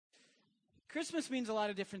Christmas means a lot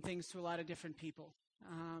of different things to a lot of different people.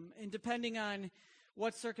 And depending on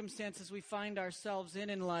what circumstances we find ourselves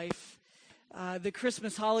in life, the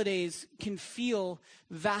Christmas holidays can feel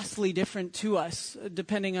vastly different to us,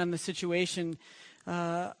 depending on the situation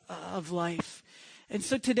of life. And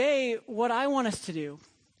so today, what I want us to do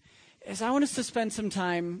is I want us to spend some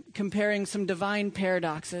time comparing some divine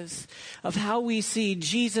paradoxes of how we see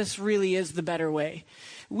Jesus really is the better way.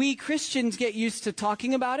 We Christians get used to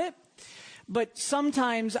talking about it, but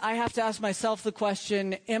sometimes I have to ask myself the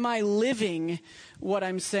question, am I living what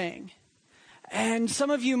I'm saying? And some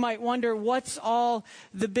of you might wonder, what's all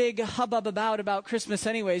the big hubbub about Christmas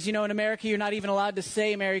anyways? You know, in America, you're not even allowed to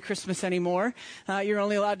say Merry Christmas anymore. You're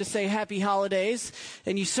only allowed to say Happy Holidays.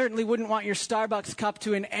 And you certainly wouldn't want your Starbucks cup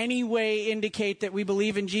to in any way indicate that we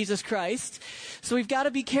believe in Jesus Christ. So we've got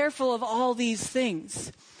to be careful of all these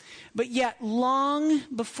things. But yet, long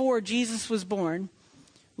before Jesus was born,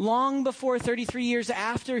 long before 33 years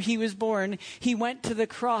after he was born, he went to the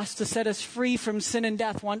cross to set us free from sin and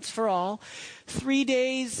death once for all. 3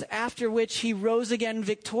 days after which he rose again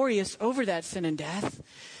victorious over that sin and death.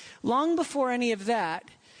 Long before any of that,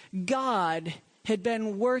 God had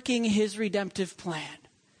been working his redemptive plan.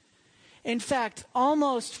 In fact,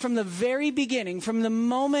 almost from the very beginning, from the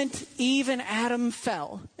moment Eve and Adam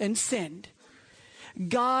fell and sinned,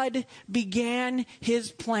 God began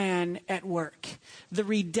his plan at work, the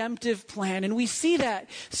redemptive plan. And we see that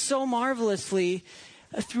so marvelously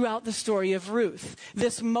throughout the story of Ruth.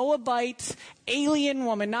 This Moabite alien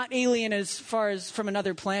woman, not alien as far as from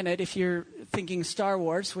another planet, if you're thinking Star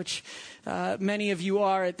Wars, which many of you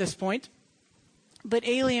are at this point, but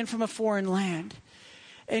alien from a foreign land.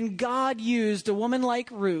 And God used a woman like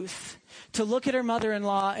Ruth to look at her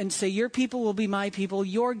mother-in-law and say, your people will be my people,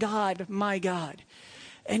 your God, my God.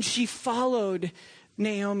 And she followed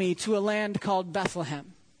Naomi to a land called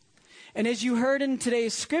Bethlehem. And as you heard in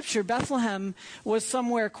today's scripture, Bethlehem was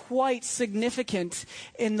somewhere quite significant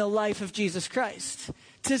in the life of Jesus Christ.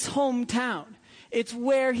 It's his hometown. It's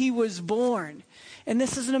where he was born. And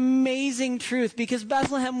this is an amazing truth because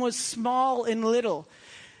Bethlehem was small and little.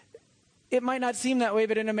 It might not seem that way,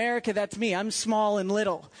 but in America, that's me. I'm small and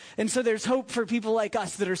little. And so there's hope for people like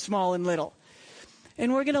us that are small and little.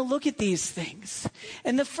 And we're going to look at these things.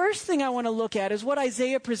 And the first thing I want to look at is what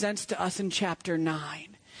Isaiah presents to us in chapter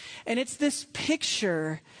 9. And it's this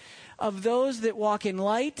picture of those that walk in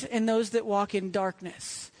light and those that walk in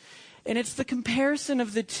darkness. And it's the comparison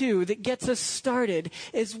of the two that gets us started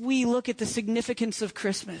as we look at the significance of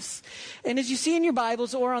Christmas. And as you see in your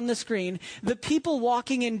Bibles or on the screen, the people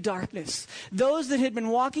walking in darkness, those that had been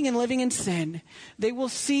walking and living in sin, they will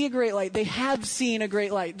see a great light. They have seen a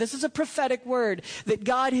great light. This is a prophetic word that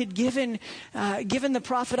God had given the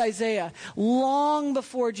prophet Isaiah long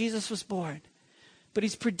before Jesus was born. But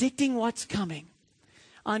he's predicting what's coming.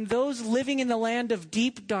 On those living in the land of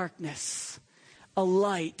deep darkness, a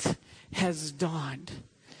light has dawned.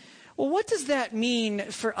 Well, what does that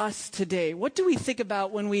mean for us today? What do we think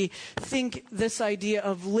about when we think this idea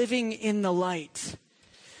of living in the light?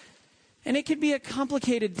 And it can be a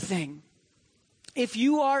complicated thing. If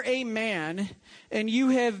you are a man and you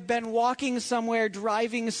have been walking somewhere,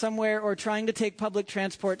 driving somewhere, or trying to take public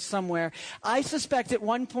transport somewhere, I suspect at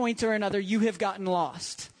one point or another you have gotten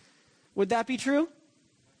lost. Would that be true?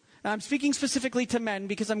 Now, I'm speaking specifically to men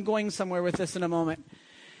because I'm going somewhere with this in a moment.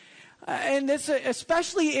 And this,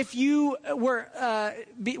 especially if you were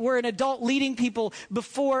an adult leading people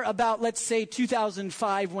before about, let's say,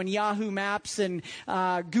 2005, when Yahoo Maps and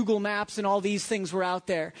Google Maps and all these things were out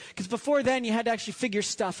there. Because before then, you had to actually figure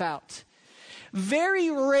stuff out. Very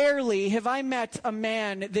rarely have I met a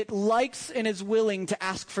man that likes and is willing to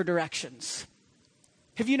ask for directions.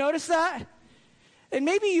 Have you noticed that? And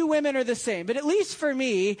maybe you women are the same, but at least for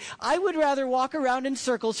me, I would rather walk around in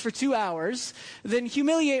circles for 2 hours than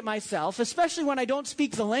humiliate myself, especially when I don't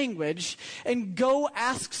speak the language, and go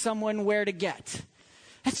ask someone where to get.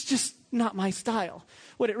 That's just not my style.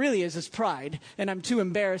 What it really is pride, and I'm too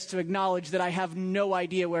embarrassed to acknowledge that I have no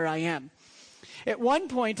idea where I am. At one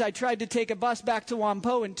point, I tried to take a bus back to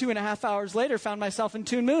Wampo, and 2.5 hours later found myself in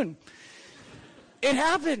Toon Moon. It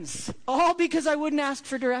happens, all because I wouldn't ask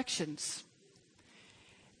for directions.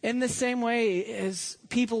 In the same way as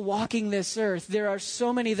people walking this earth, there are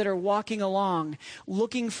so many that are walking along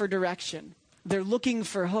looking for direction. They're looking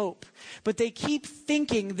for hope. But they keep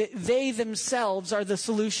thinking that they themselves are the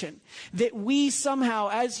solution. That we somehow,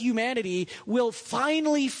 as humanity, will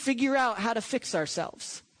finally figure out how to fix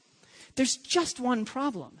ourselves. There's just one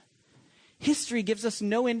problem. History gives us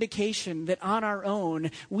no indication that on our own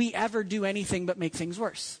we ever do anything but make things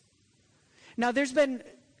worse. Now, there's been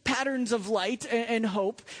patterns of light and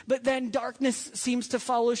hope, but then darkness seems to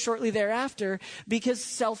follow shortly thereafter because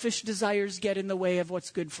selfish desires get in the way of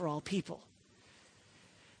what's good for all people.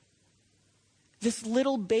 This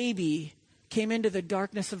little baby came into the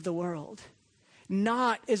darkness of the world,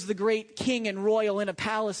 not as the great king and royal in a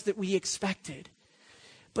palace that we expected,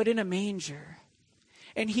 but in a manger.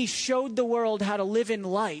 And he showed the world how to live in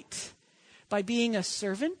light by being a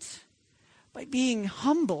servant, by being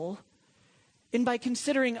humble, and by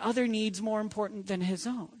considering other needs more important than his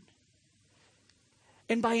own.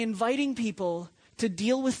 And by inviting people to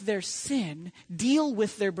deal with their sin, deal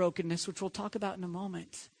with their brokenness, which we'll talk about in a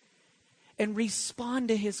moment, and respond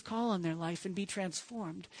to his call on their life and be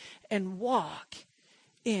transformed and walk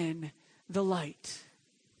in the light.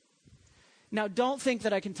 Now, don't think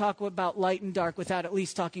that I can talk about light and dark without at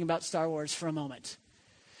least talking about Star Wars for a moment.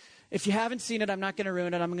 If you haven't seen it, I'm not going to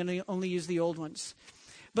ruin it. I'm going to only use the old ones.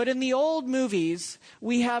 But in the old movies,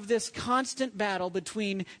 we have this constant battle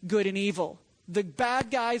between good and evil. The bad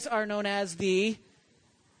guys are known as the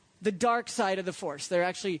dark side of the Force. They're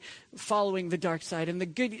actually following the dark side. And the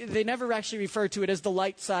good, they never actually refer to it as the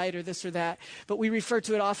light side or this or that, but we refer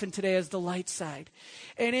to it often today as the light side.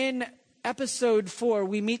 And in episode 4,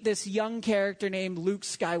 we meet this young character named Luke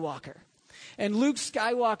Skywalker. And Luke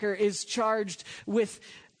Skywalker is charged with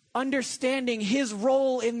understanding his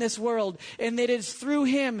role in this world, and that it's through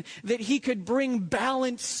him that he could bring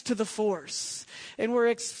balance to the Force. And we're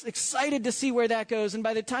excited to see where that goes. And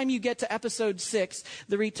by the time you get to episode 6,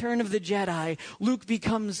 The Return of the Jedi, Luke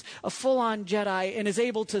becomes a full-on Jedi and is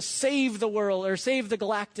able to save the world, or save the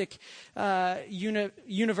galactic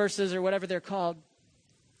universes, or whatever they're called,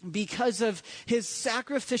 because of his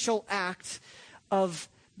sacrificial act of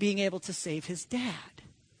being able to save his dad,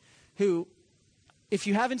 who, if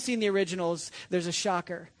you haven't seen the originals, there's a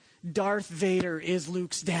shocker. Darth Vader is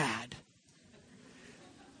Luke's dad.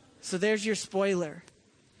 So there's your spoiler.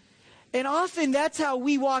 And often that's how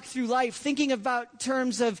we walk through life, thinking about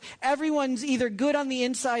terms of everyone's either good on the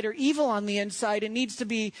inside or evil on the inside and needs to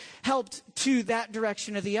be helped to that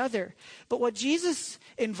direction or the other. But what Jesus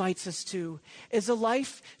invites us to is a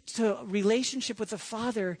life to relationship with the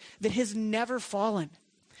Father that has never fallen,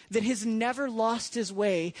 that has never lost his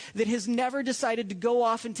way, that has never decided to go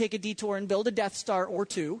off and take a detour and build a Death Star or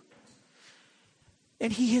two.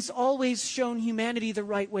 And he has always shown humanity the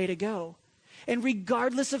right way to go. And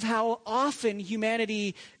regardless of how often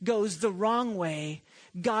humanity goes the wrong way,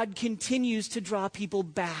 God continues to draw people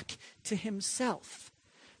back to himself,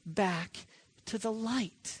 back to the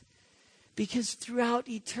light. Because throughout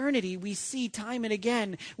eternity, we see time and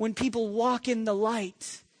again, when people walk in the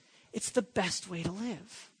light, it's the best way to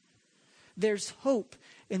live. There's hope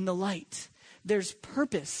in the light. There's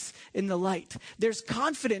purpose in the light. There's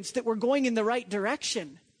confidence that we're going in the right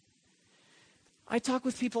direction. I talk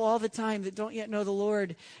with people all the time that don't yet know the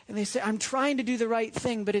Lord, and they say, I'm trying to do the right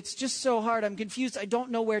thing, but it's just so hard. I'm confused. I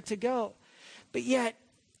don't know where to go. But yet,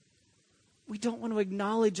 we don't want to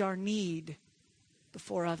acknowledge our need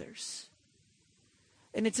before others.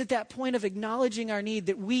 And it's at that point of acknowledging our need,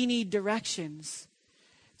 that we need directions,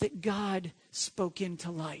 that God spoke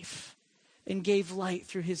into life and gave light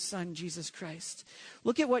through his Son, Jesus Christ.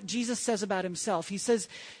 Look at what Jesus says about himself. He says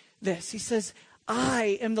this. He says,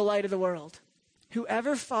 I am the light of the world.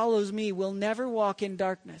 Whoever follows me will never walk in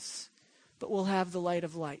darkness, but will have the light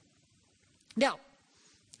of light. Now,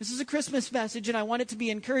 this is a Christmas message, and I want it to be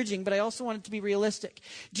encouraging, but I also want it to be realistic.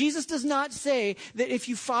 Jesus does not say that if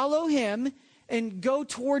you follow him and go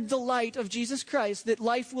toward the light of Jesus Christ, that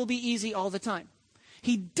life will be easy all the time.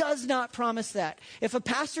 He does not promise that. If a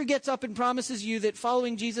pastor gets up and promises you that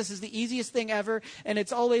following Jesus is the easiest thing ever, and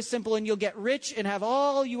it's always simple, and you'll get rich and have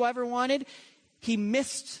all you ever wanted, he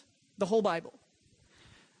missed the whole Bible.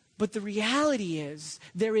 But the reality is,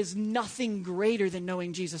 there is nothing greater than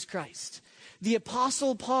knowing Jesus Christ. The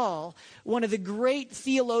Apostle Paul, one of the great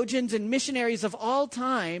theologians and missionaries of all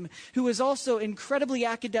time, who was also incredibly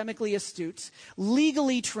academically astute,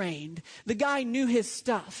 legally trained, the guy knew his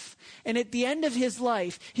stuff. And at the end of his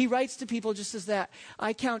life, he writes to people just as that,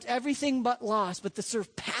 I count everything but loss, but the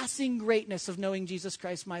surpassing greatness of knowing Jesus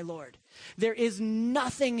Christ, my Lord. There is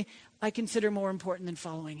nothing I consider more important than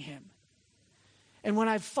following him. And when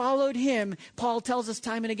I've followed him, Paul tells us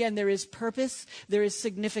time and again, there is purpose, there is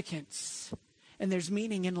significance, and there's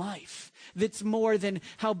meaning in life. That's more than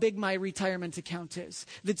how big my retirement account is.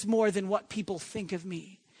 That's more than what people think of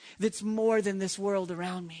me. That's more than this world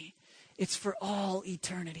around me. It's for all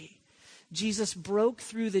eternity. Jesus broke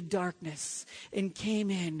through the darkness and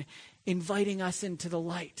came in, inviting us into the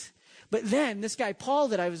light. But then this guy, Paul,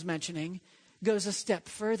 that I was mentioning, goes a step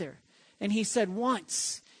further. And he said,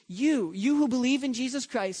 once You who believe in Jesus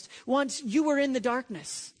Christ, once you were in the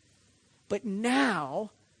darkness. But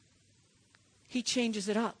now, he changes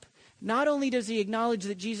it up. Not only does he acknowledge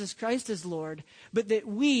that Jesus Christ is Lord, but that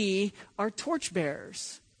we are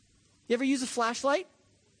torchbearers. You ever use a flashlight?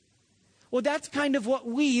 Well, that's kind of what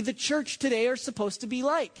we, the church today, are supposed to be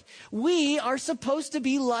like. We are supposed to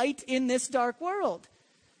be light in this dark world.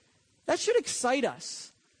 That should excite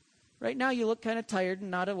us. Right now you look kind of tired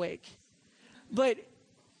and not awake. But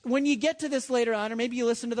when you get to this later on, or maybe you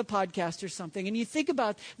listen to the podcast or something, and you think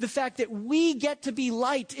about the fact that we get to be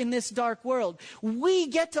light in this dark world. We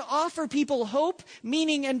get to offer people hope,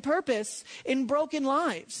 meaning, and purpose in broken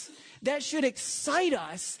lives. That should excite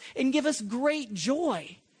us and give us great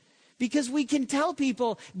joy. Because we can tell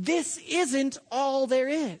people, this isn't all there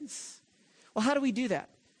is. Well, how do we do that?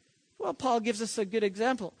 Well, Paul gives us a good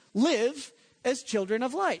example. Live as children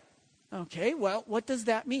of light. Okay, well, what does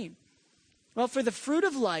that mean? Well, for the fruit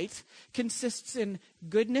of light consists in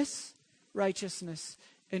goodness, righteousness,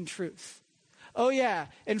 and truth. Oh yeah,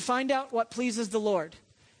 and find out what pleases the Lord.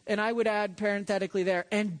 And I would add parenthetically there,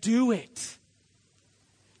 and do it.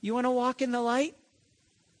 You want to walk in the light?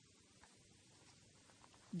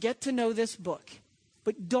 Get to know this book.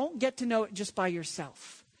 But don't get to know it just by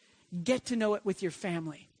yourself. Get to know it with your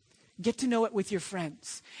family. Get to know it with your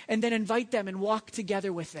friends. And then invite them and walk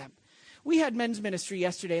together with them. We had men's ministry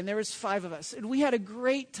yesterday, and there was 5 of us, and we had a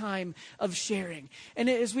great time of sharing. And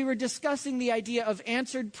as we were discussing the idea of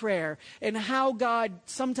answered prayer and how God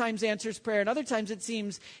sometimes answers prayer, and other times it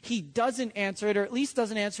seems he doesn't answer it, or at least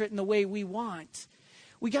doesn't answer it in the way we want,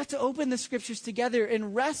 we got to open the scriptures together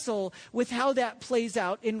and wrestle with how that plays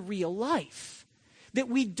out in real life. That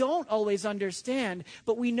we don't always understand,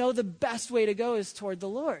 but we know the best way to go is toward the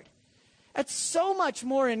Lord. That's so much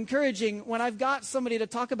more encouraging when I've got somebody to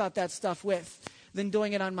talk about that stuff with than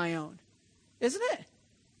doing it on my own. Isn't it?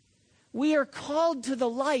 We are called to the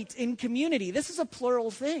light in community. This is a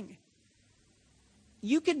plural thing.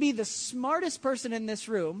 You could be the smartest person in this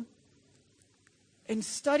room and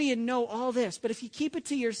study and know all this, but if you keep it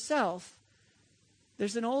to yourself,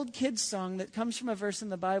 there's an old kids song that comes from a verse in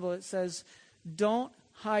the Bible that says, "Don't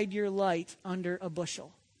hide your light under a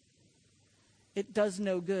bushel. It does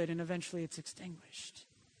no good, and eventually it's extinguished."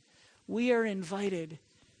 We are invited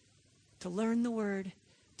to learn the word,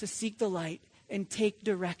 to seek the light, and take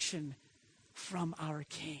direction from our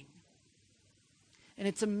King. And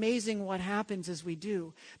it's amazing what happens as we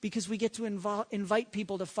do, because we get to invite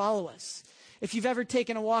people to follow us. If you've ever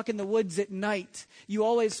taken a walk in the woods at night, you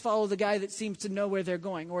always follow the guy that seems to know where they're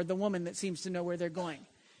going, or the woman that seems to know where they're going.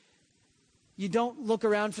 You don't look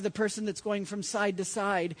around for the person that's going from side to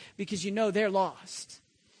side because you know they're lost.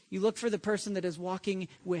 You look for the person that is walking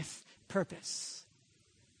with purpose.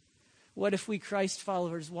 What if we Christ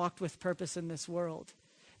followers walked with purpose in this world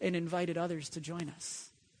and invited others to join us?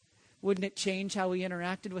 Wouldn't it change how we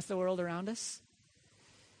interacted with the world around us?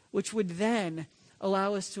 Which would then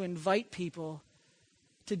allow us to invite people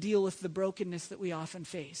to deal with the brokenness that we often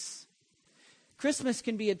face. Christmas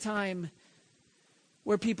can be a time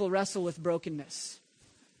where people wrestle with brokenness.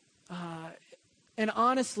 And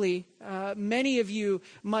honestly, many of you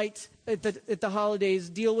might, at the holidays,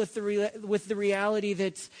 deal with the reality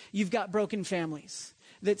that you've got broken families,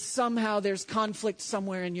 that somehow there's conflict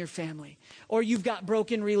somewhere in your family, or you've got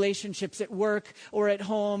broken relationships at work or at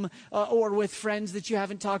home or with friends that you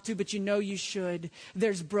haven't talked to, but you know you should.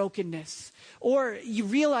 There's brokenness. Or you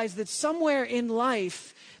realize that somewhere in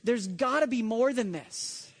life, there's got to be more than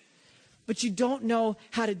this. But you don't know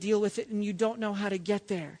how to deal with it, and you don't know how to get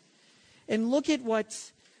there. And look at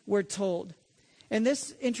what we're told. And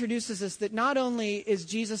this introduces us that not only is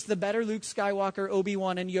Jesus the better Luke Skywalker,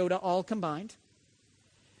 Obi-Wan, and Yoda all combined,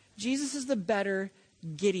 Jesus is the better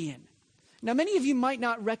Gideon. Now, many of you might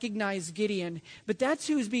not recognize Gideon, but that's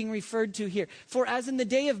who is being referred to here. For as in the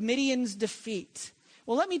day of Midian's defeat.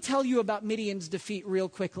 Well, let me tell you about Midian's defeat real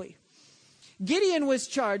quickly. Gideon was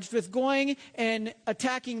charged with going and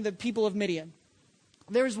attacking the people of Midian.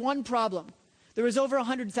 There was one problem. There was over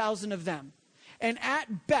 100,000 of them. And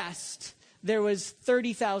at best, there was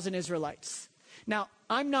 30,000 Israelites. Now,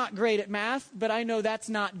 I'm not great at math, but I know that's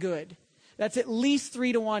not good. That's at least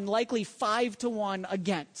 3-1, likely 5-1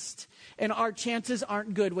 against. And our chances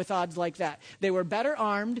aren't good with odds like that. They were better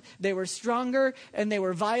armed, they were stronger, and they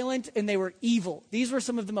were violent, and they were evil. These were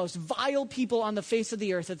some of the most vile people on the face of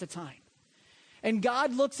the earth at the time. And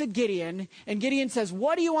God looks at Gideon, and Gideon says,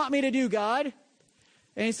 "What do you want me to do, God?"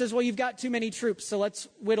 And he says, "Well, you've got too many troops, so let's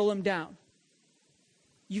whittle them down."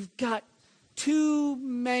 You've got too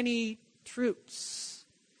many troops.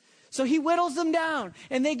 So he whittles them down,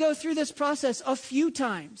 and they go through this process a few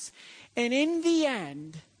times. And in the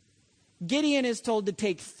end, Gideon is told to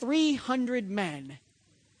take 300 men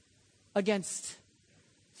against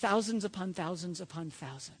thousands upon thousands upon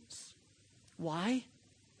thousands. Why?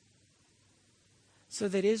 So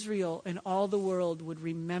that Israel and all the world would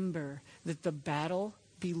remember that the battle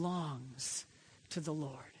belongs to the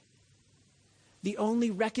Lord. The only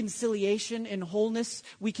reconciliation and wholeness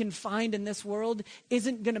we can find in this world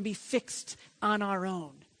isn't going to be fixed on our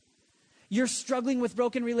own. You're struggling with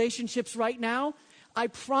broken relationships right now. I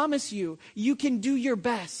promise you, you can do your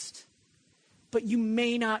best, but you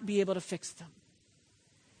may not be able to fix them.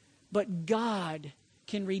 But God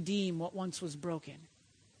can redeem what once was broken.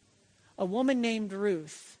 A woman named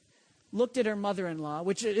Ruth looked at her mother-in-law,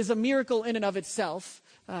 which is a miracle in and of itself.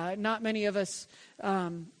 Not many of us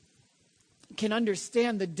can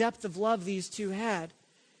understand the depth of love these two had.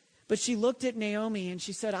 But she looked at Naomi and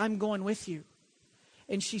she said, I'm going with you.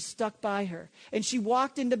 And she stuck by her. And she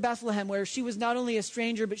walked into Bethlehem, where she was not only a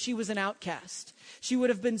stranger, but she was an outcast. She would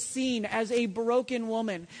have been seen as a broken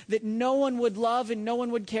woman that no one would love and no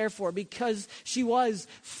one would care for, because she was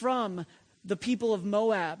from the people of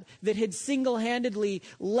Moab that had single-handedly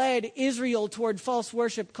led Israel toward false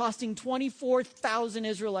worship, costing 24,000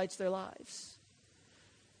 Israelites their lives.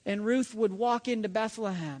 And Ruth would walk into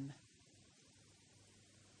Bethlehem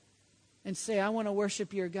and say, I want to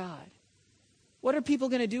worship your God. What are people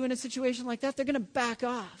going to do in a situation like that? They're going to back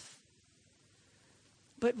off.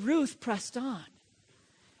 But Ruth pressed on,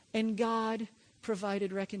 and God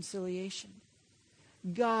provided reconciliation.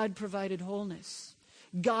 God provided wholeness.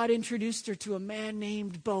 God introduced her to a man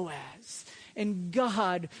named Boaz, and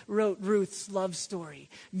God wrote Ruth's love story.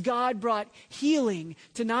 God brought healing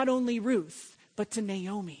to not only Ruth, but to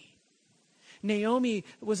Naomi. Naomi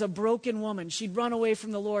was a broken woman. She'd run away from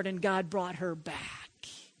the Lord, and God brought her back.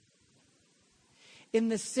 In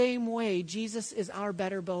the same way, Jesus is our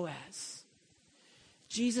better Boaz.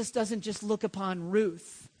 Jesus doesn't just look upon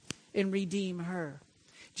Ruth and redeem her.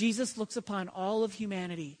 Jesus looks upon all of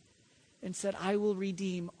humanity and said, I will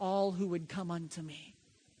redeem all who would come unto me.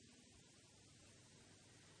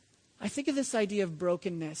 I think of this idea of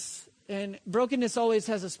brokenness. And brokenness always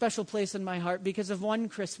has a special place in my heart because of one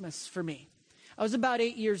Christmas for me. I was about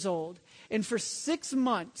 8 years old, and for 6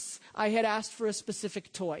 months, I had asked for a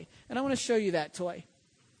specific toy. And I want to show you that toy.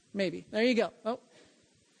 Maybe. There you go. Oh,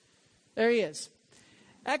 there he is.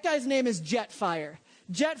 That guy's name is Jetfire.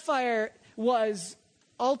 Jetfire was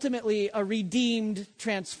ultimately a redeemed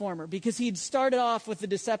Transformer because he'd started off with the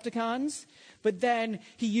Decepticons, but then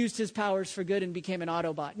he used his powers for good and became an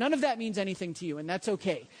Autobot. None of that means anything to you, and that's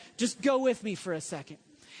okay. Just go with me for a second.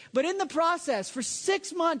 But in the process, for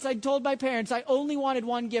 6 months, I told my parents I only wanted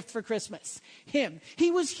one gift for Christmas. Him.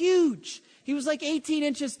 He was huge. He was like 18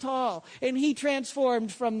 inches tall. And he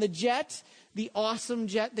transformed from the Jet, the awesome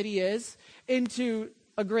Jet that he is, into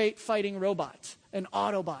a great fighting robot, an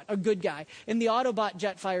Autobot, a good guy. And the Autobot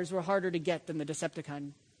Jetfires were harder to get than the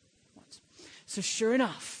Decepticon ones. So sure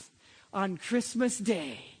enough, on Christmas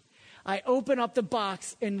Day, I open up the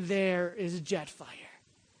box, and there is Jetfire.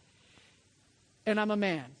 And I'm a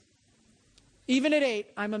man. Even at 8,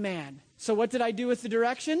 I'm a man. So what did I do with the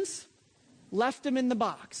directions? Left them in the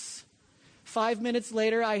box. 5 minutes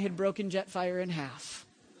later, I had broken Jetfire in half.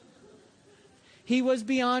 He was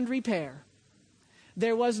beyond repair.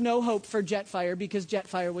 There was no hope for Jetfire because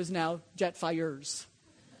Jetfire was now Jetfires.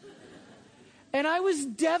 And I was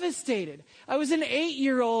devastated. I was an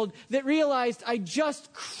 8-year-old that realized I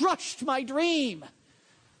just crushed my dream.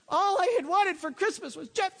 All I had wanted for Christmas was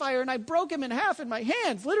Jetfire, and I broke him in half in my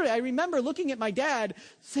hands. Literally, I remember looking at my dad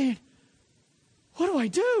saying, what do I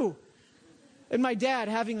do? And my dad,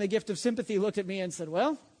 having the gift of sympathy, looked at me and said,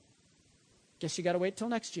 well, guess you got to wait till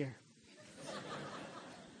next year.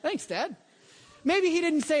 Thanks, Dad. Maybe he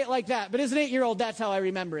didn't say it like that, but as an 8-year-old, that's how I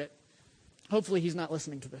remember it. Hopefully he's not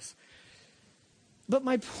listening to this. But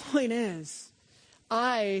my point is,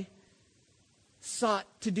 I sought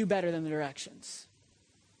to do better than the directions.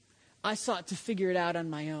 I sought to figure it out on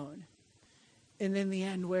my own. And in the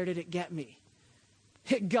end, where did it get me?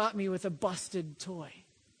 It got me with a busted toy.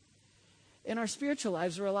 And our spiritual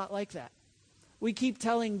lives are a lot like that. We keep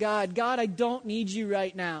telling God, God, I don't need you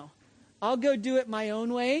right now. I'll go do it my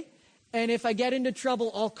own way. And if I get into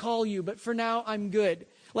trouble, I'll call you. But for now, I'm good.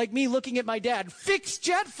 Like me looking at my dad, fix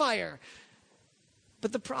Jetfire.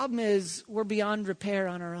 But the problem is we're beyond repair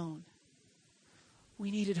on our own. We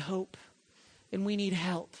needed hope. And we need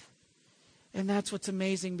help. And that's what's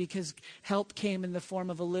amazing, because help came in the form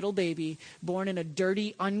of a little baby born in a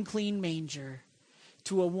dirty, unclean manger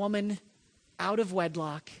to a woman out of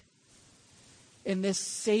wedlock. And this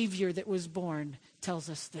Savior that was born tells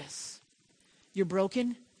us this. You're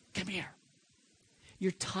broken? Come here.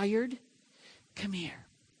 You're tired? Come here.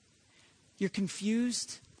 You're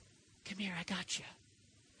confused? Come here, I got you.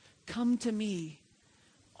 Come to me,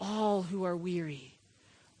 all who are weary,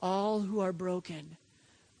 all who are broken,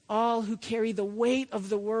 all who carry the weight of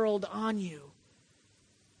the world on you,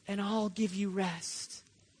 and I'll give you rest.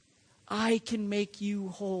 I can make you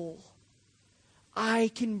whole. I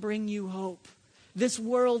can bring you hope. This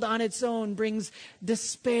world on its own brings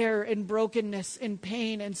despair and brokenness and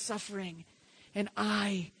pain and suffering. And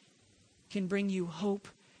I can bring you hope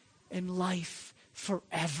and life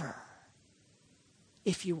forever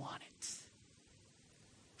if you want it.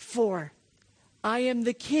 4, I am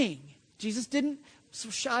the King. Jesus didn't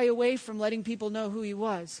shy away from letting people know who he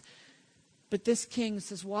was. But this King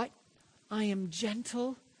says, what? I am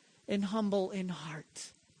gentle and humble in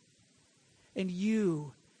heart. And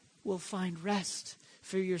you will find rest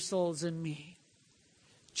for your souls in me.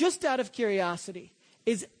 Just out of curiosity,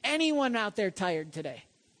 is anyone out there tired today?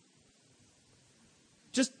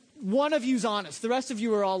 Just one of you's honest. The rest of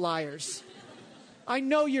you are all liars. I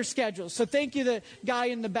know your schedules. So thank you, the guy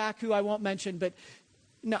in the back who I won't mention. But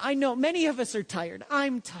no, I know many of us are tired.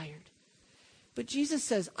 I'm tired. But Jesus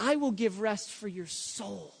says, I will give rest for your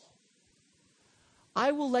soul.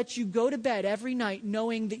 I will let you go to bed every night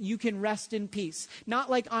knowing that you can rest in peace. Not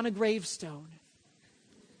like on a gravestone.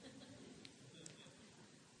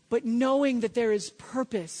 But knowing that there is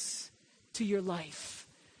purpose to your life.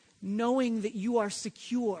 Knowing that you are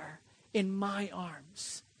secure in my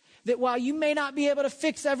arms. That while you may not be able to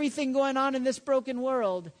fix everything going on in this broken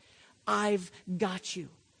world, I've got you.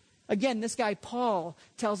 Again, this guy Paul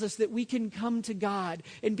tells us that we can come to God.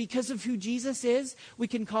 And because of who Jesus is, we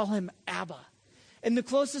can call him Abba. And the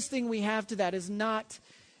closest thing we have to that is not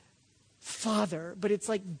Father, but it's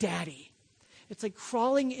like Daddy. It's like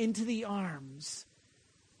crawling into the arms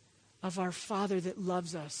of our Father that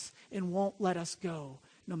loves us and won't let us go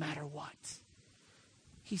no matter what.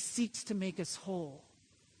 He seeks to make us whole.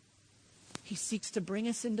 He seeks to bring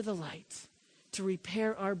us into the light, to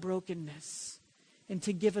repair our brokenness, and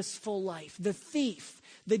to give us full life. The thief,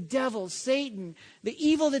 the devil, Satan, the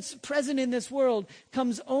evil that's present in this world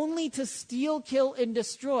comes only to steal, kill, and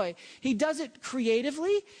destroy. He does it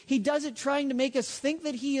creatively. He does it trying to make us think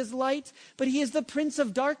that he is light, but he is the Prince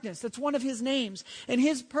of Darkness. That's one of his names. And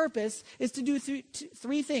his purpose is to do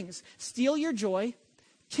three things: steal your joy,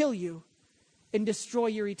 kill you, and destroy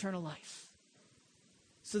your eternal life,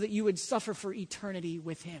 so that you would suffer for eternity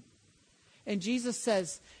with him. And Jesus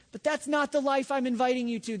says, but that's not the life I'm inviting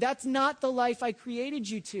you to. That's not the life I created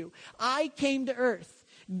you to. I came to earth.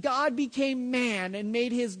 God became man and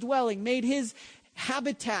made his dwelling, made his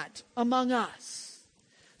habitat among us,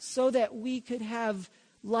 so that we could have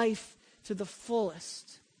life to the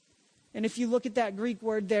fullest. And if you look at that Greek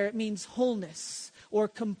word there, it means wholeness or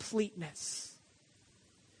completeness.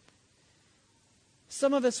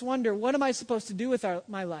 Some of us wonder, what am I supposed to do with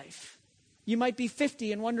my life? You might be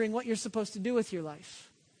 50 and wondering what you're supposed to do with your life.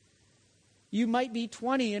 You might be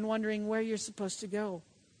 20 and wondering where you're supposed to go.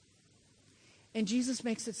 And Jesus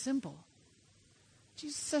makes it simple.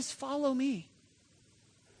 Jesus says, follow me.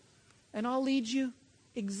 And I'll lead you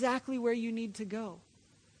exactly where you need to go.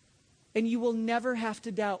 And you will never have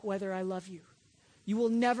to doubt whether I love you. You will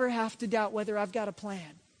never have to doubt whether I've got a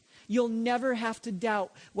plan. You'll never have to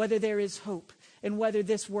doubt whether there is hope and whether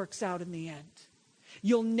this works out in the end.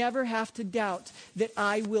 You'll never have to doubt that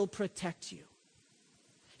I will protect you.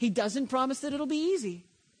 He doesn't promise that it'll be easy,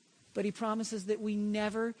 but he promises that we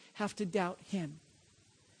never have to doubt him.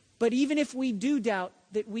 But even if we do doubt,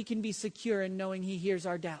 that we can be secure in knowing he hears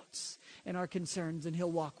our doubts and our concerns, and he'll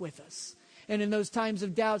walk with us. And in those times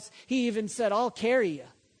of doubts, he even said, I'll carry you.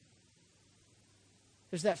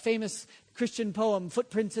 There's that famous Christian poem,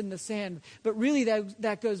 Footprints in the Sand. But really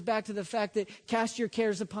that goes back to the fact that cast your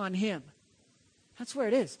cares upon him. That's where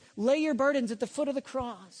it is. Lay your burdens at the foot of the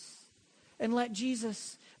cross and let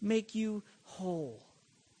Jesus make you whole.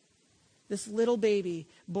 This little baby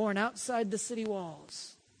born outside the city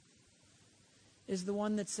walls is the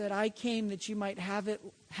one that said, I came that you might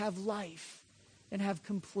have life and have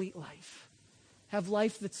complete life. Have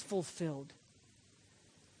life that's fulfilled.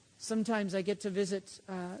 Sometimes I get to visit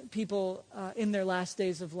people in their last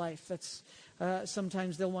days of life.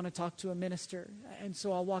 Sometimes they'll want to talk to a minister. And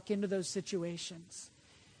so I'll walk into those situations.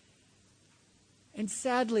 And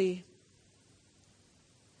sadly,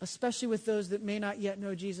 especially with those that may not yet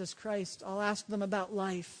know Jesus Christ, I'll ask them about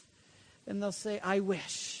life. And they'll say, I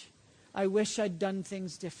wish I'd done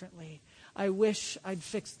things differently. I wish I'd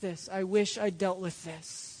fixed this. I wish I'd dealt with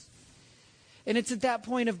this. And it's at that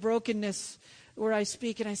point of brokenness where I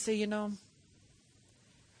speak and I say,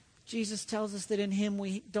 Jesus tells us that in him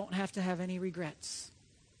we don't have to have any regrets.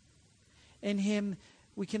 In him,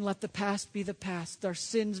 we can let the past be the past, our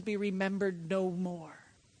sins be remembered no more,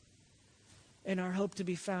 and our hope to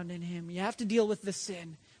be found in him. You have to deal with the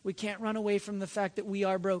sin. We can't run away from the fact that we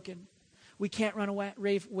are broken. We can't run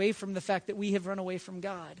away from the fact that we have run away from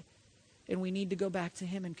God. And we need to go back to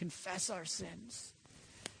him and confess our sins.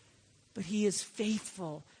 But he is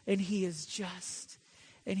faithful and he is just.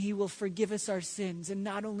 And he will forgive us our sins. And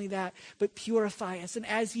not only that, but purify us. And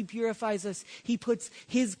as he purifies us, he puts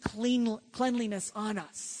his cleanliness on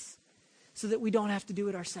us so that we don't have to do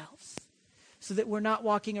it ourselves. So that we're not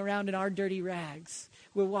walking around in our dirty rags.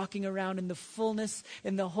 We're walking around in the fullness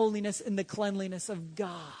and the holiness and the cleanliness of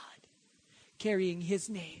God, carrying his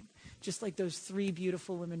name, just like those 3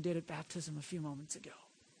 beautiful women did at baptism a few moments ago.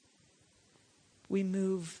 We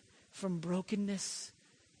move from brokenness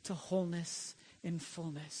to wholeness and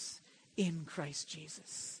fullness in Christ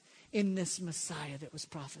Jesus, in this Messiah that was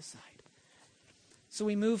prophesied. So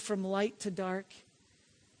we move from light to dark,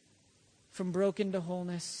 from broken to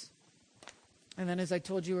wholeness. And then, as I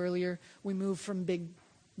told you earlier, we move from big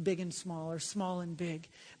and small, or small and big.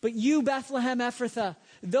 But you, Bethlehem Ephrathah,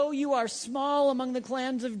 though you are small among the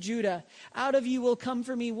clans of Judah, out of you will come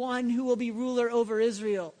for me one who will be ruler over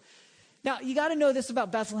Israel. Now, you got to know this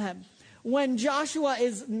about Bethlehem. When Joshua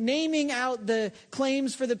is naming out the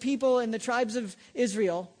claims for the people and the tribes of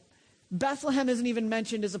Israel, Bethlehem isn't even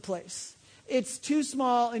mentioned as a place. It's too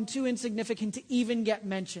small and too insignificant to even get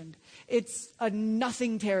mentioned. It's a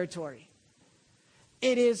nothing territory.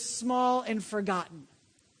 It is small and forgotten.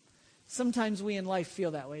 Sometimes we in life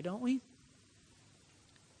feel that way, don't we?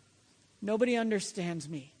 Nobody understands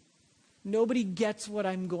me. Nobody gets what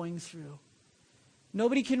I'm going through.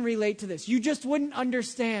 Nobody can relate to this. You just wouldn't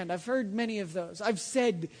understand. I've heard many of those. I've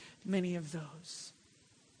said many of those.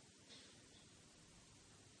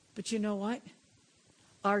 But you know what?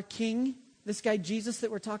 Our King, this guy Jesus that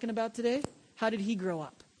we're talking about today, how did he grow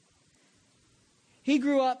up? He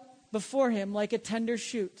grew up before him like a tender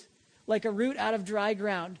shoot, like a root out of dry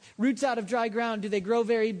ground. Roots out of dry ground, do they grow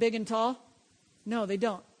very big and tall? No, they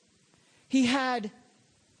don't. He had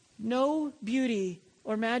no beauty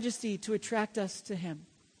or majesty to attract us to him.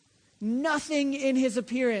 Nothing in his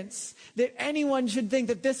appearance that anyone should think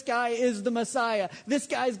that this guy is the Messiah. This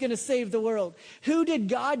guy's going to save the world. Who did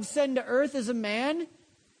God send to earth as a man?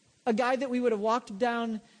 A guy that we would have walked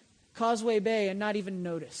down Causeway Bay and not even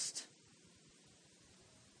noticed.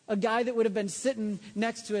 A guy that would have been sitting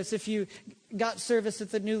next to us if you got service at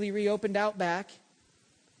the newly reopened Outback.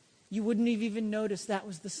 You wouldn't have even noticed that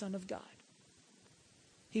was the Son of God.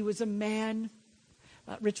 He was a man.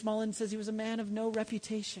 Rich Mullins says he was a man of no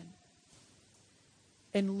reputation.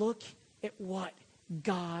 And look at what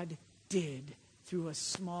God did through a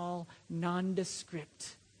small,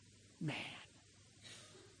 nondescript man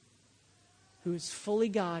who is fully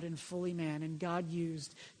God and fully man, and God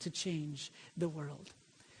used to change the world.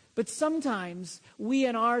 But sometimes we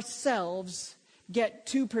in ourselves get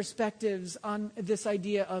 2 perspectives on this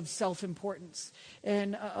idea of self-importance.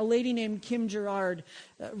 And a lady named Kim Gerard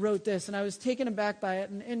wrote this, and I was taken aback by it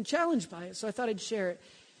and challenged by it, so I thought I'd share it.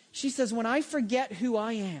 She says, when I forget who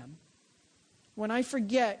I am, when I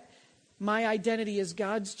forget my identity as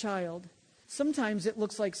God's child, sometimes it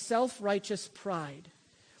looks like self-righteous pride.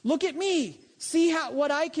 Look at me. See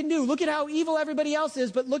what I can do. Look at how evil everybody else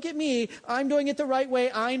is, but look at me. I'm doing it the right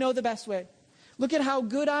way. I know the best way. Look at how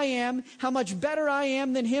good I am, how much better I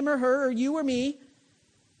am than him or her or you or me.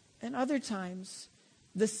 And other times,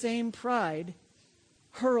 the same pride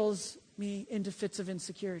hurls me into fits of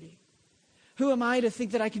insecurity. Who am I to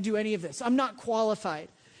think that I can do any of this? I'm not qualified.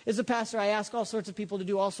 As a pastor, I ask all sorts of people to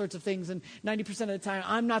do all sorts of things, and 90% of the time,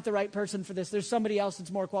 I'm not the right person for this. There's somebody else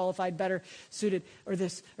that's more qualified, better suited, or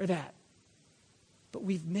this or that. But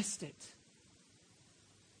we've missed it.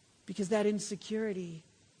 Because that insecurity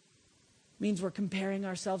means we're comparing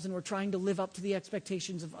ourselves and we're trying to live up to the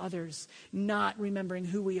expectations of others, not remembering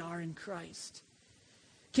who we are in Christ.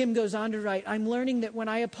 Kim goes on to write, I'm learning that when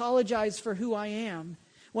I apologize for who I am,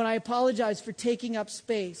 when I apologize for taking up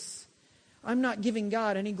space, I'm not giving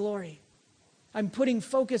God any glory. I'm putting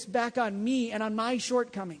focus back on me and on my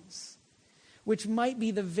shortcomings, which might be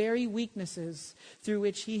the very weaknesses through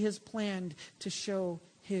which he has planned to show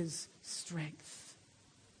his strength.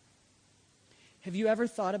 Have you ever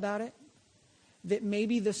thought about it? That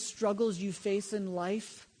maybe the struggles you face in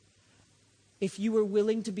life, if you were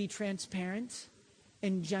willing to be transparent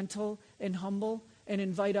and gentle and humble and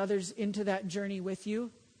invite others into that journey with you,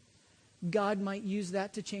 God might use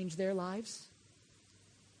that to change their lives?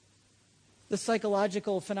 The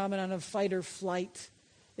psychological phenomenon of fight or flight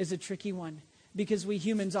is a tricky one, because we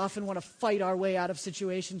humans often want to fight our way out of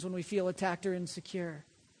situations when we feel attacked or insecure.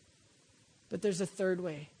 But there's a third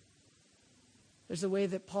way. There's a way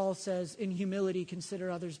that Paul says, in humility,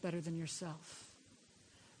 consider others better than yourself.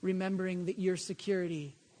 Remembering that your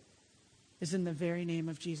security is in the very name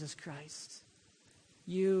of Jesus Christ.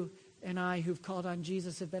 You and I who've called on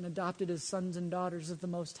Jesus have been adopted as sons and daughters of the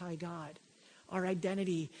Most High God. Our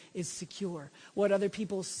identity is secure. What other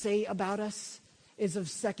people say about us is of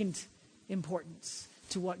second importance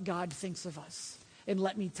to what God thinks of us. And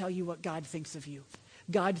let me tell you what God thinks of you.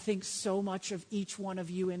 God thinks so much of each one of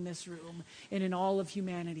you in this room and in all of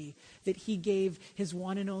humanity that he gave his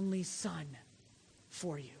one and only Son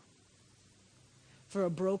for you. For a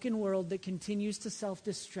broken world that continues to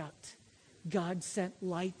self-destruct, God sent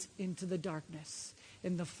light into the darkness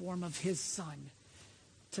in the form of his Son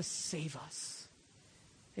to save us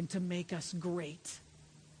and to make us great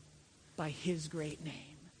by his great name.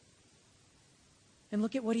 And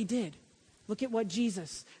look at what he did. Look at what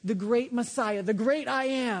Jesus, the great Messiah, the great I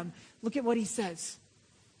am, look at what he says.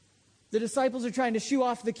 The disciples are trying to shoo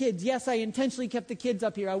off the kids. Yes, I intentionally kept the kids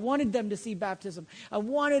up here. I wanted them to see baptism. I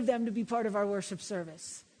wanted them to be part of our worship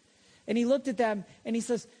service. And he looked at them and he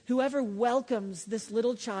says, whoever welcomes this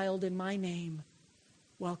little child in my name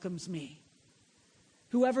welcomes me.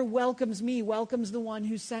 Whoever welcomes me welcomes the one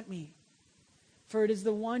who sent me. For it is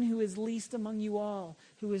the one who is least among you all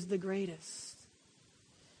who is the greatest.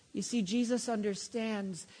 You see, Jesus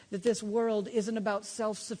understands that this world isn't about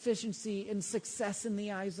self-sufficiency and success in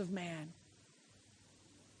the eyes of man.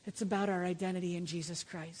 It's about our identity in Jesus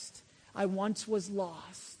Christ. I once was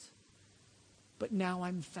lost, but now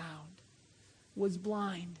I'm found. Was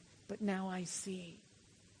blind, but now I see.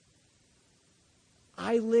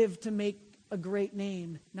 I live to make a great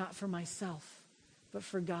name, not for myself, but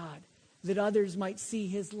for God, that others might see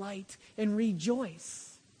his light and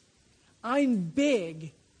rejoice. I'm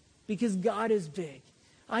big because God is big.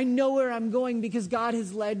 I know where I'm going because God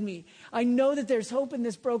has led me. I know that there's hope in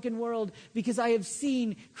this broken world because I have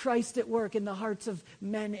seen Christ at work in the hearts of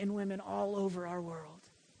men and women all over our world.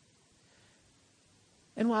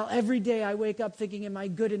 And while every day I wake up thinking, am I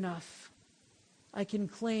good enough? I can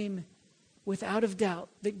claim without a doubt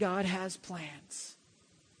that God has plans.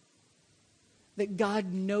 That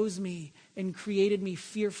God knows me and created me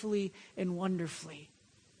fearfully and wonderfully.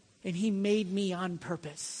 And he made me on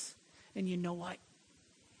purpose. And you know what?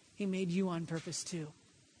 He made you on purpose too.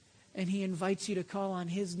 And he invites you to call on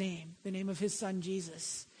his name, the name of his Son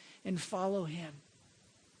Jesus, and follow him,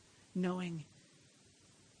 knowing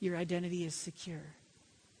your identity is secure.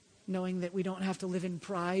 Knowing that we don't have to live in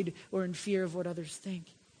pride or in fear of what others think,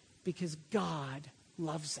 because God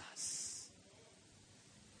loves us.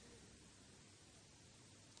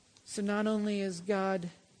 So not only is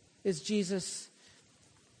Jesus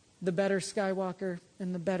the better Skywalker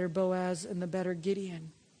and the better Boaz and the better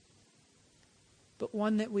Gideon, but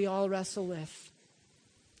one that we all wrestle with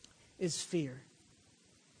is fear.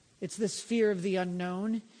 It's this fear of the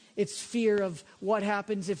unknown. It's fear of what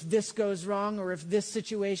happens if this goes wrong, or if this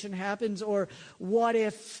situation happens, or what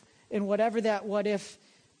if, and whatever that what if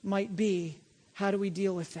might be, how do we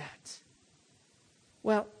deal with that?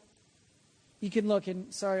 Well, you can look,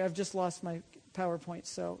 and sorry, I've just lost my PowerPoint,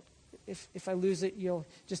 so if I lose it, you'll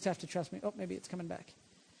just have to trust me. Oh, maybe it's coming back.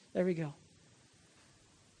 There we go.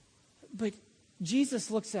 But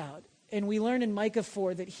Jesus looks out, and we learn in Micah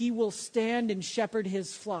 4 that he will stand and shepherd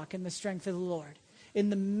his flock in the strength of the Lord, in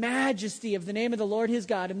the majesty of the name of the Lord his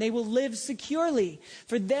God, and they will live securely,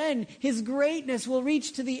 for then his greatness will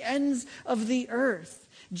reach to the ends of the earth.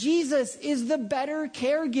 Jesus is the better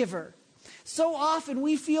caregiver. So often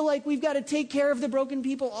we feel like we've got to take care of the broken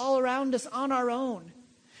people all around us on our own.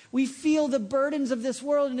 We feel the burdens of this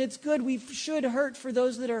world, and it's good. We should hurt for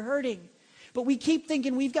those that are hurting. But we keep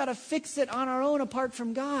thinking we've got to fix it on our own apart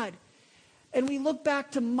from God. And we look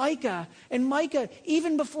back to Micah, and Micah,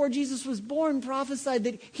 even before Jesus was born, prophesied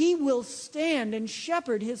that he will stand and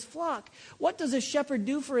shepherd his flock. What does a shepherd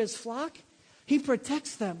do for his flock? He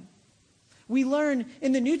protects them. We learn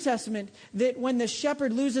in the New Testament that when the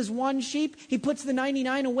shepherd loses one sheep, he puts the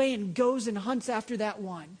 99 away and goes and hunts after that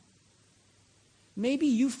one. Maybe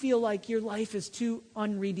you feel like your life is too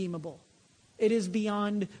unredeemable. It is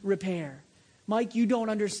beyond repair. Mike, you don't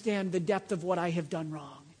understand the depth of what I have done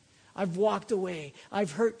wrong. I've walked away.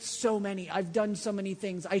 I've hurt so many. I've done so many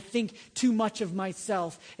things. I think too much of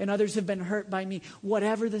myself, and others have been hurt by me.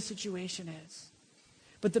 Whatever the situation is.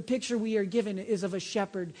 But the picture we are given is of a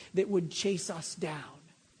shepherd that would chase us down,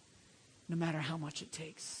 no matter how much it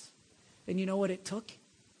takes. And you know what it took?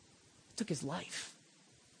 It took his life.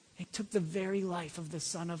 It took the very life of the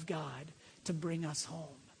Son of God to bring us home.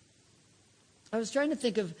 I was trying to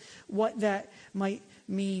think of what that might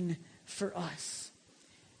mean for us.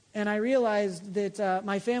 And I realized that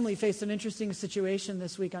my family faced an interesting situation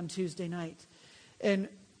this week on Tuesday night. And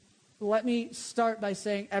let me start by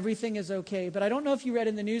saying everything is okay. But I don't know if you read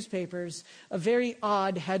in the newspapers a very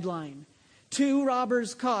odd headline. 2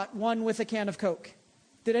 robbers caught, one with a can of Coke.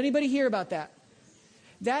 Did anybody hear about that?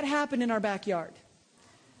 That happened in our backyard.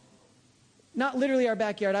 Not literally our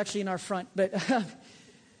backyard, actually in our front.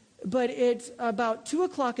 But it's about 2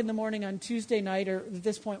 o'clock in the morning on Tuesday night, or at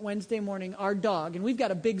this point Wednesday morning, our dog, and we've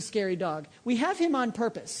got a big scary dog. We have him on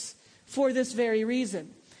purpose for this very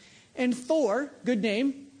reason. And Thor, good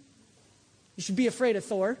name. You should be afraid of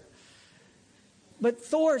Thor. But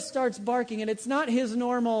Thor starts barking, and it's not his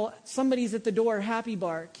normal, somebody's at the door, happy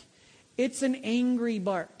bark. It's an angry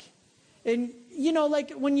bark. And,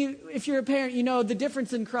 like if you're a parent, you know the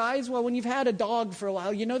difference in cries. Well, when you've had a dog for a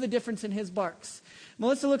while, you know the difference in his barks.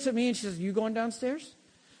 Melissa looks at me and she says, "You going downstairs?"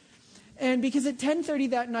 And because at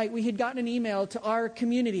 10:30 that night, we had gotten an email to our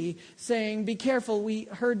community saying, "Be careful, we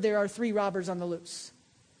heard there are 3 robbers on the loose."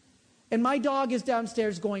 And my dog is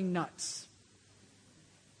downstairs going nuts.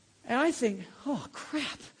 And I think, oh,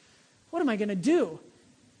 crap, what am I going to do?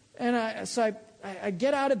 And so I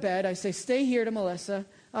get out of bed. I say, "Stay here," to Melissa,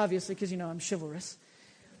 obviously, because, I'm chivalrous.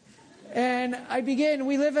 And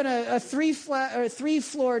we live in a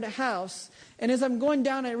 3-floored house. And as I'm going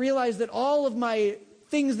down, I realize that all of my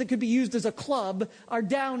things that could be used as a club are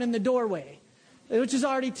down in the doorway, which is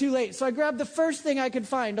already too late. So I grabbed the first thing I could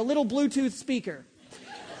find, a little Bluetooth speaker.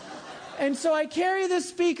 And so I carry this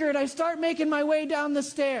speaker and I start making my way down the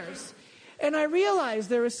stairs. And I realized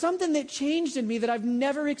there was something that changed in me that I've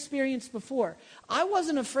never experienced before. I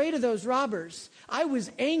wasn't afraid of those robbers. I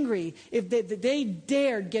was angry if they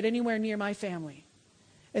dared get anywhere near my family.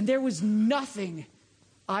 And there was nothing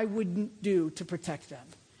I wouldn't do to protect them.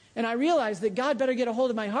 And I realized that God better get a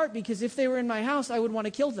hold of my heart, because if they were in my house, I would want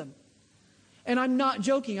to kill them. And I'm not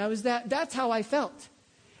joking. That's how I felt.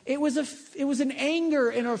 It was an anger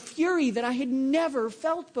and a fury that I had never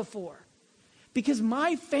felt before, because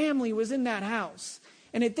my family was in that house.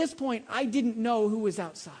 And at this point, I didn't know who was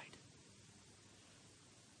outside.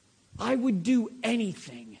 I would do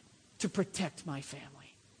anything to protect my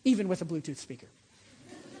family, even with a Bluetooth speaker.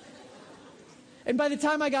 And by the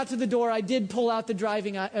time I got to the door, I did pull out the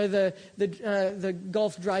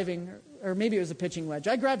golf driving, or maybe it was a pitching wedge.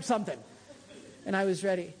 I grabbed something, and I was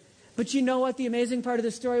ready. But you know what the amazing part of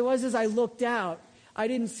the story was? As I looked out, I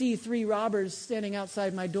didn't see 3 robbers standing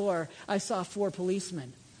outside my door. I saw 4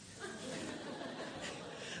 policemen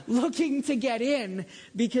looking to get in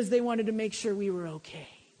because they wanted to make sure we were okay.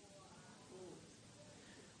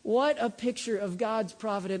 What a picture of God's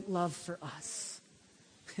provident love for us.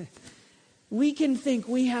 We can think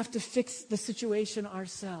we have to fix the situation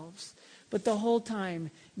ourselves, but the whole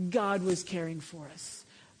time, God was caring for us.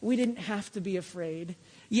 We didn't have to be afraid.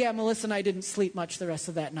 Yeah, Melissa and I didn't sleep much the rest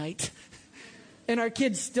of that night. And our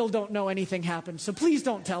kids still don't know anything happened, so please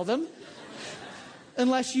don't tell them.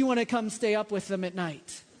 Unless you want to come stay up with them at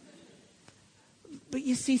night. But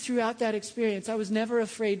you see, throughout that experience, I was never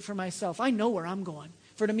afraid for myself. I know where I'm going.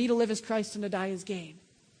 For to me to live is Christ and to die is gain.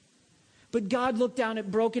 But God looked down at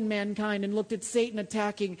broken mankind and looked at Satan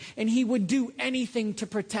attacking, and he would do anything to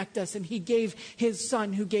protect us, and he gave his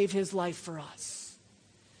son who gave his life for us.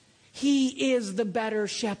 He is the better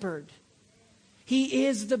shepherd. He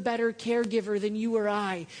is the better caregiver than you or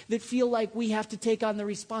I that feel like we have to take on the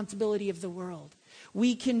responsibility of the world.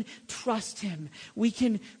 We can trust him. We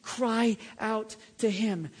can cry out to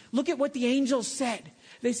him. Look at what the angels said.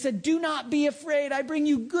 They said, "Do not be afraid. I bring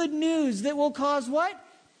you good news that will cause" what?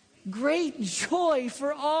 Great joy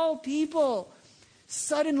for all people.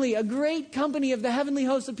 Suddenly, a great company of the heavenly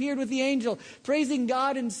hosts appeared with the angel, praising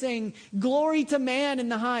God and saying, "Glory to man in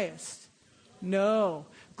the highest." No,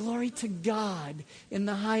 glory to God in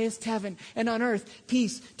the highest heaven, and on earth,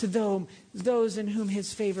 peace to those in whom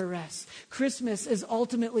his favor rests. Christmas is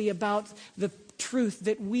ultimately about the truth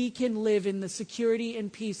that we can live in the security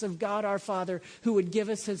and peace of God our Father, who would give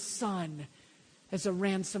us his Son as a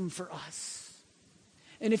ransom for us.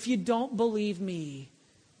 And if you don't believe me,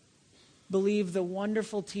 believe the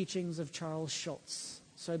wonderful teachings of Charles Schulz.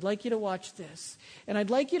 So I'd like you to watch this. And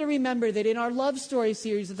I'd like you to remember that in our love story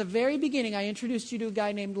series, at the very beginning, I introduced you to a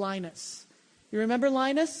guy named Linus. You remember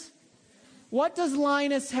Linus? What does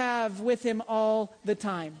Linus have with him all the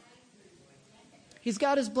time? He's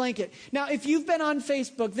got his blanket. Now, if you've been on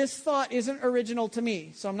Facebook, this thought isn't original to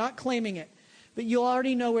me, so I'm not claiming it. But you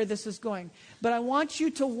already know where this is going. But I want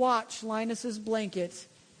you to watch Linus's blanket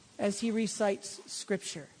as he recites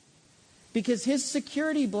Scripture. Because his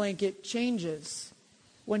security blanket changes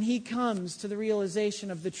when he comes to the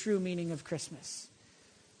realization of the true meaning of Christmas.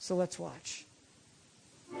 So let's watch.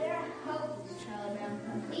 There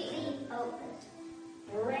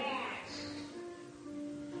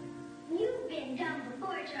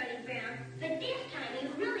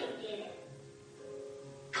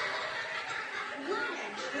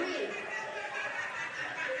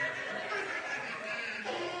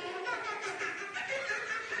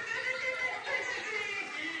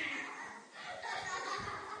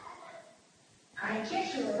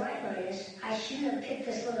to pick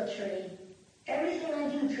this little tree. Everything I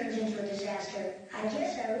do turns into a disaster. I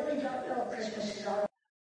guess I really don't know what Christmas is all about.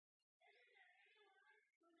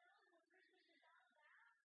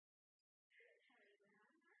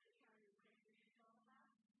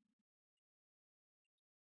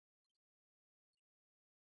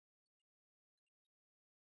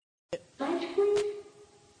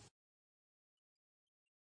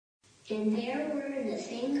 And there we're in the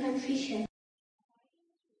same country ship.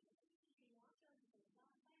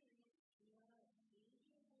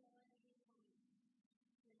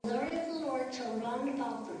 The glory of the Lord shall round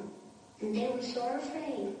about them, and they were sore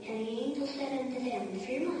afraid. And the angel said unto them,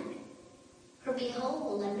 Fear not, for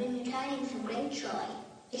behold, I bring you tidings of great joy,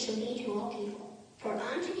 which shall be to all people. For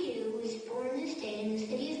unto you is born this day in the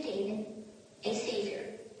city of David a Savior,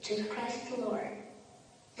 which is Christ the Lord.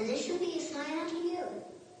 And this shall be a sign unto you.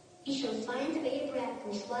 You shall find the babe wrapped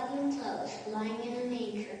in swaddling clothes, lying in a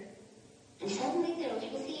manger. And suddenly there was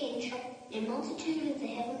with the angel a multitude of the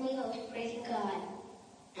heavenly host praising God,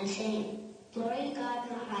 and saying, Glory to God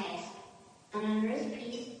in the highest, and on earth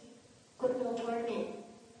peace, goodwill toward men.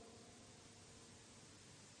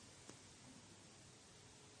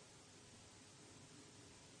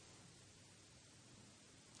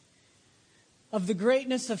 Of the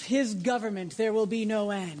greatness of his government there will be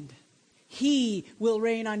no end. He will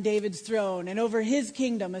reign on David's throne and over his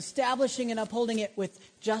kingdom, establishing and upholding it with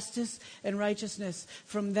justice and righteousness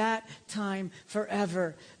from that time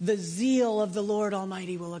forever. The zeal of the Lord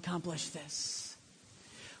Almighty will accomplish this.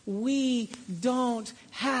 We don't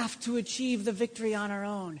have to achieve the victory on our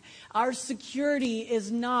own. Our security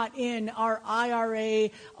is not in our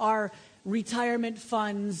IRA, our retirement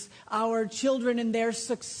funds, our children and their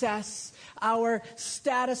success, our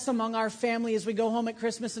status among our family as we go home at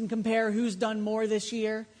Christmas and compare who's done more this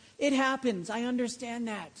year. It happens. I understand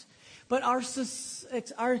that. But our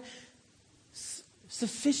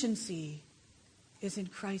sufficiency is in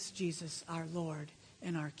Christ Jesus, our Lord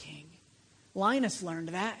and our King. Linus learned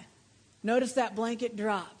that. Notice that blanket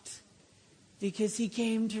dropped because he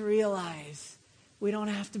came to realize we don't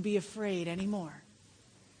have to be afraid anymore.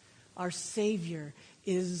 Our Savior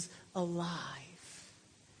is alive.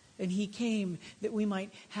 And he came that we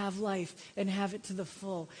might have life and have it to the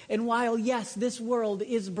full. And while, yes, this world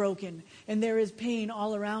is broken and there is pain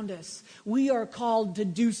all around us, we are called to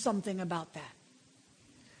do something about that.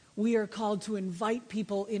 We are called to invite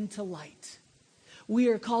people into light. We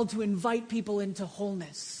are called to invite people into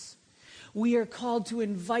wholeness. We are called to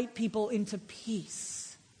invite people into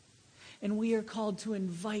peace. And we are called to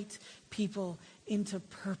invite people into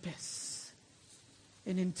purpose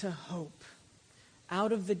and into hope.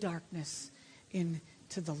 Out of the darkness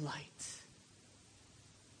into the light.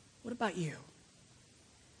 What about you?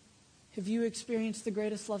 Have you experienced the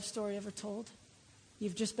greatest love story ever told?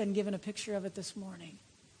 You've just been given a picture of it this morning.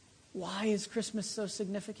 Why is Christmas so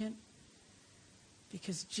significant?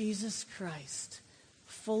 Because Jesus Christ,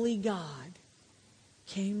 fully God,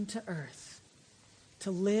 came to earth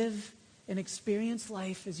to live and experience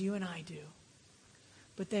life as you and I do.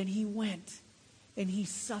 But then he went and he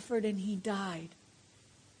suffered and he died,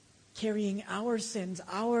 carrying our sins,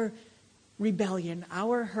 our rebellion,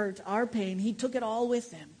 our hurt, our pain. He took it all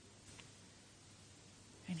with him.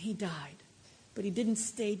 And he died. But he didn't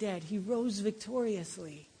stay dead. He rose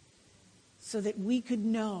victoriously so that we could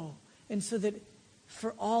know, and so that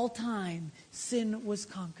for all time sin was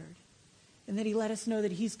conquered. And that he let us know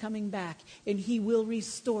that he's coming back and he will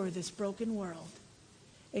restore this broken world.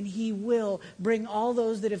 And he will bring all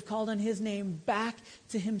those that have called on his name back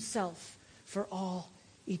to himself for all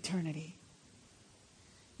eternity.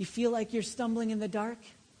 You feel like you're stumbling in the dark?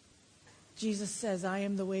 Jesus says, I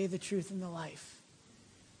am the way, the truth, and the life.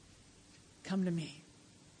 Come to me.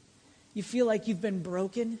 You feel like you've been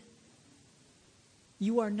broken?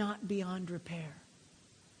 You are not beyond repair.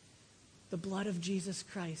 The blood of Jesus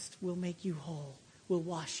Christ will make you whole, will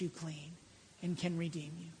wash you clean, and can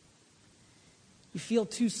redeem you. You feel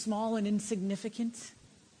too small and insignificant?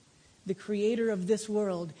 The creator of this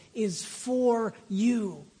world is for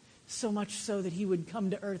you, so much so that he would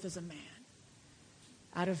come to earth as a man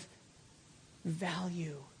out of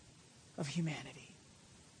value of humanity.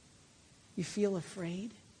 You feel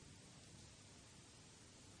afraid?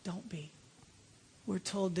 Don't be. We're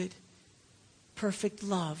told that perfect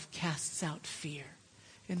love casts out fear.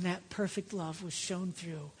 And that perfect love was shown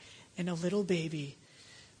through in a little baby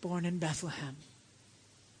born in Bethlehem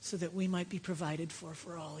so that we might be provided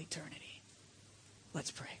for all eternity. Let's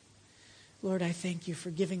pray. Lord, I thank you for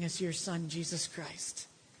giving us your Son, Jesus Christ.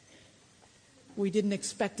 We didn't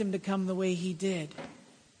expect him to come the way he did,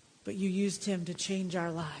 but you used him to change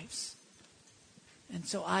our lives. And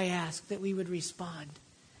so I ask that we would respond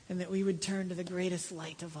and that we would turn to the greatest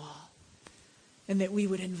light of all and that we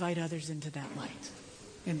would invite others into that light.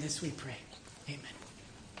 In this we pray. Amen.